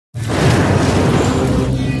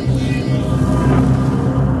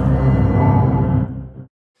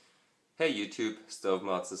Hey YouTube, Stove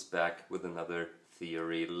Mods is back with another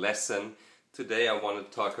theory lesson. Today I want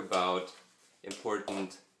to talk about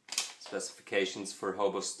important specifications for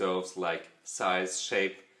hobo stoves like size,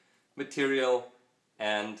 shape, material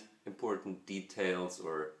and important details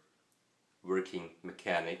or working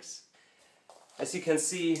mechanics. As you can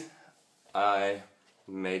see, I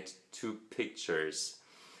made two pictures.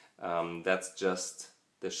 That's just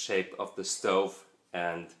the shape of the stove,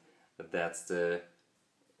 and that's the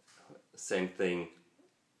same thing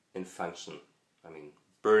in function, I mean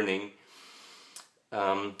burning.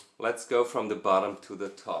 Let's go from the bottom to the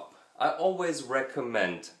top. I always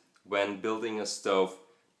recommend when building a stove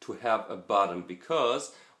to have a bottom,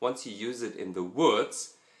 because once you use it in the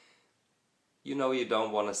woods, you know you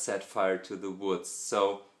don't want to set fire to the woods.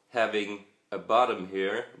 So having a bottom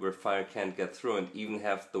here where fire can't get through, and even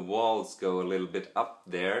have the walls go a little bit up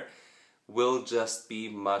there, will just be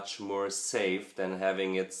much more safe than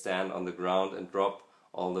having it stand on the ground and drop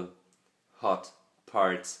all the hot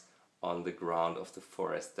parts on the ground of the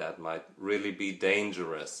forest. That might really be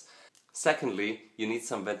dangerous. Secondly, you need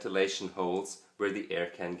some ventilation holes where the air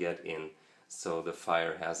can get in, so the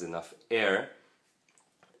fire has enough air.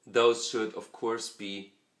 Those should of course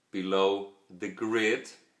be below the grid,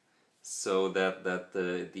 so that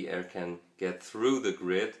the air can get through the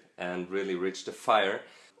grid and really reach the fire.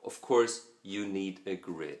 Of course, you need a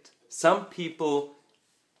grid. Some people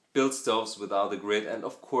build stoves without a grid, and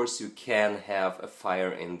of course you can have a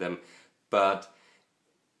fire in them, but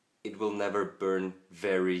it will never burn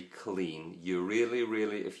very clean. You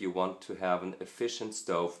really, if you want to have an efficient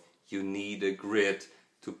stove, you need a grid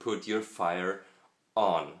to put your fire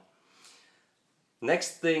on.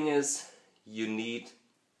 Next thing is you need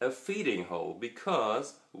a feeding hole,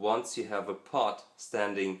 because once you have a pot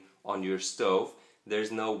standing on your stove,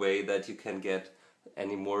 there's no way that you can get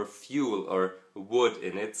any more fuel or wood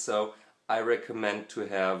in it. So I recommend to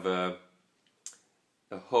have a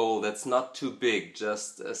hole that's not too big,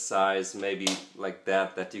 just a size maybe like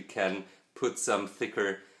that you can put some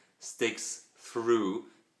thicker sticks through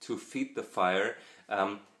to feed the fire.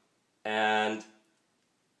 And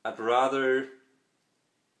I'd rather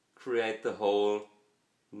create the hole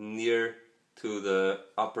near to the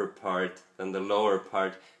upper part than the lower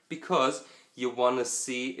part, because you want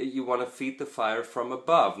to feed the fire from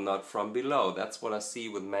above, not from below. That's what I see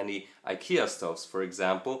with many IKEA stoves, for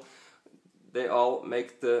example. They all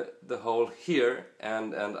make the hole here,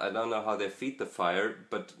 and I don't know how they feed the fire,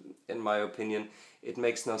 but in my opinion it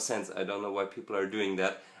makes no sense. I don't know why people are doing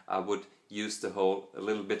that. I would use the hole a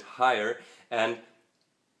little bit higher, and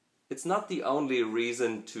it's not the only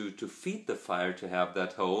reason to feed the fire to have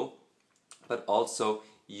that hole, but also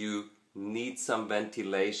you need some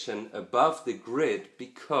ventilation above the grid,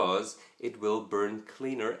 because it will burn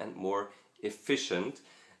cleaner and more efficient.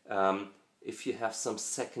 If you have some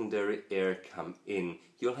secondary air come in,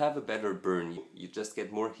 you'll have a better burn. You just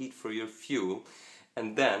get more heat for your fuel.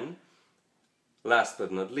 And then, last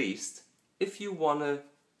but not least, if you want to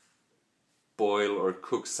boil or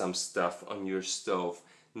cook some stuff on your stove,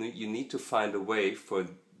 you need to find a way for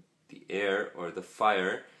the air or the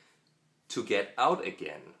fire to get out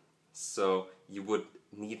again. So you would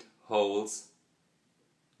need holes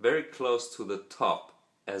very close to the top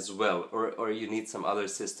as well, or you need some other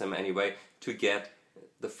system anyway to get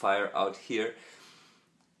the fire out here.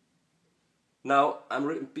 Now I'm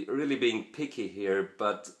really being picky here,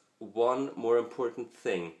 but one more important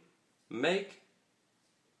thing: make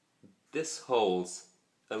these holes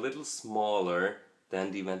a little smaller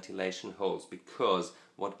than the ventilation holes, because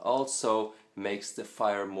what also makes the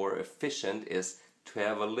fire more efficient is to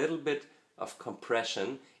have a little bit of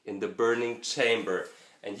compression in the burning chamber.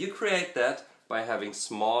 And you create that by having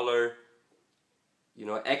smaller,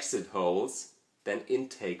 exit holes than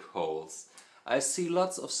intake holes. I see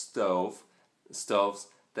lots of stoves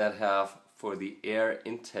that have, for the air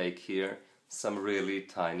intake here, some really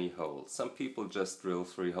tiny holes. Some people just drill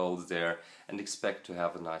 3 holes there and expect to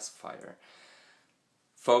have a nice fire.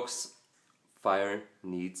 Folks, fire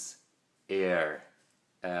needs air,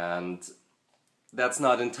 and that's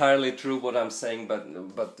not entirely true what I'm saying,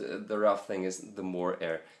 but the rough thing is, the more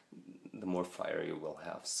air, the more fire you will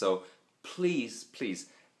have. So please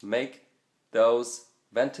make those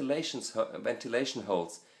ventilation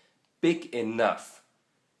holes big enough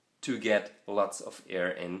to get lots of air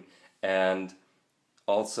in, and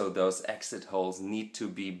also those exit holes need to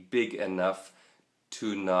be big enough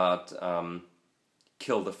to not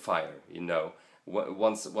kill the fire,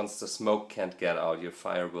 Once the smoke can't get out, your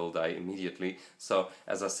fire will die immediately. So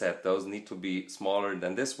as I said, those need to be smaller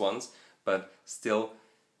than these ones, but still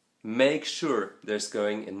make sure there's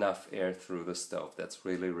going enough air through the stove. That's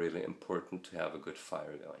really, really important to have a good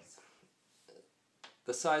fire going.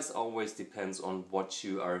 The size always depends on what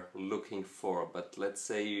you are looking for, but let's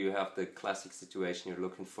say you have the classic situation, you're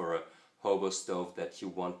looking for a hobo stove that you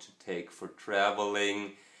want to take for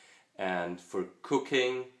traveling and for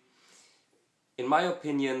cooking. In my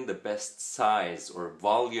opinion, the best size or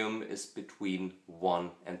volume is between 1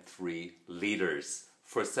 and 3 liters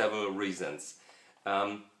for several reasons.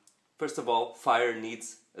 First of all, fire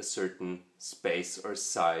needs a certain space or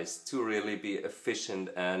size to really be efficient,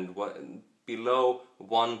 and below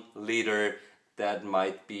 1 liter, that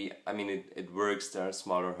might be, I mean, it works. There are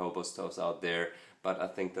smaller hobo stoves out there, but I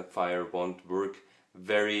think the fire won't work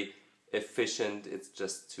very efficient. It's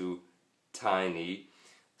just too tiny.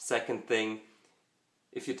 Second thing,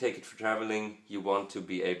 if you take it for traveling, you want to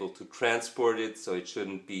be able to transport it, so it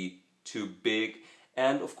shouldn't be too big.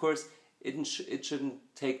 And of course, it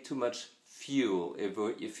shouldn't take too much fuel.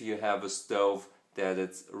 If you have a stove that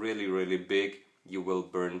it's really, really big, you will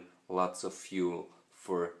burn lots of fuel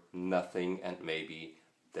for nothing, and maybe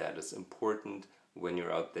that is important when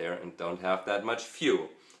you're out there and don't have that much fuel.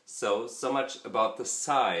 So much about the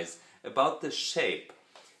size. About the shape,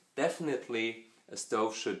 definitely a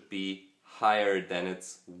stove should be higher than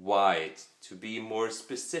its wide. To be more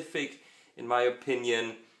specific, in my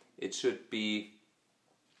opinion, it should be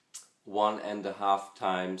 1.5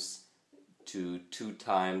 times to 2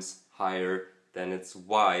 times higher than its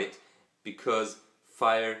wide, because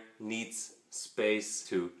fire needs space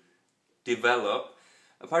to develop.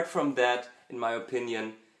 Apart from that, in my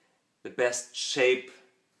opinion, the best shape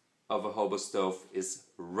of a hobo stove is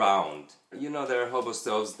round. You know, there are hobo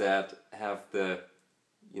stoves that have the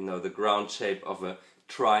ground shape of a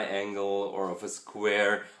triangle or of a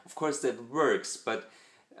square. Of course that works, but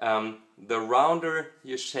the rounder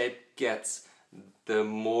your shape gets, the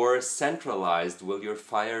more centralized will your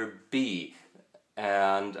fire be,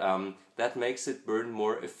 and that makes it burn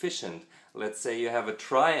more efficient. Let's say you have a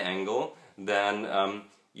triangle, then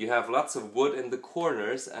you have lots of wood in the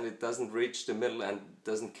corners and it doesn't reach the middle and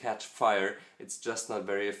doesn't catch fire. It's just not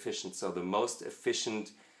very efficient. So the most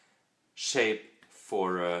efficient shape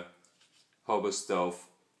for a hobo stove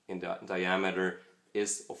in diameter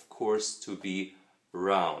is, of course, to be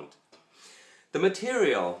round. The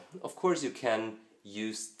material, of course, you can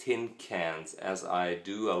use tin cans, as I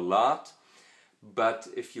do a lot, but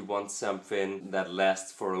if you want something that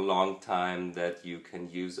lasts for a long time, that you can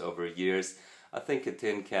use over years, I think a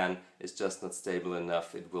tin can is just not stable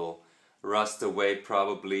enough. It will rust away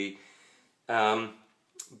probably.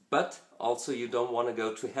 But also you don't want to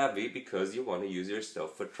go too heavy, because you want to use your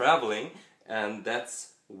stove for traveling, and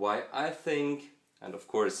that's why I think, and of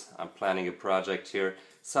course I'm planning a project here,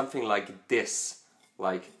 something like this,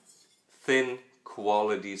 like thin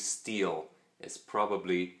quality steel, is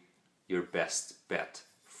probably your best bet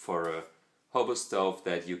for a hobo stove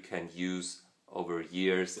that you can use over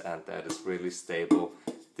years and that is really stable.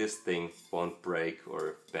 This thing won't break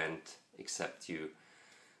or bend except you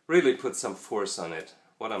really put some force on it,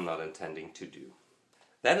 what I'm not intending to do.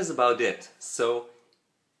 That is about it. So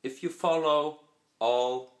if you follow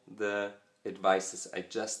all the advices I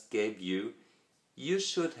just gave you, you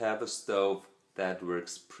should have a stove that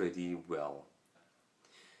works pretty well.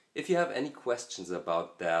 If you have any questions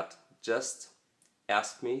about that, just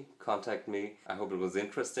ask me, contact me. I hope it was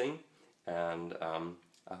interesting, and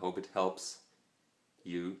I hope it helps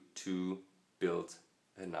you to build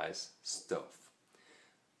a nice stove.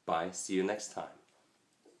 Bye, see you next time.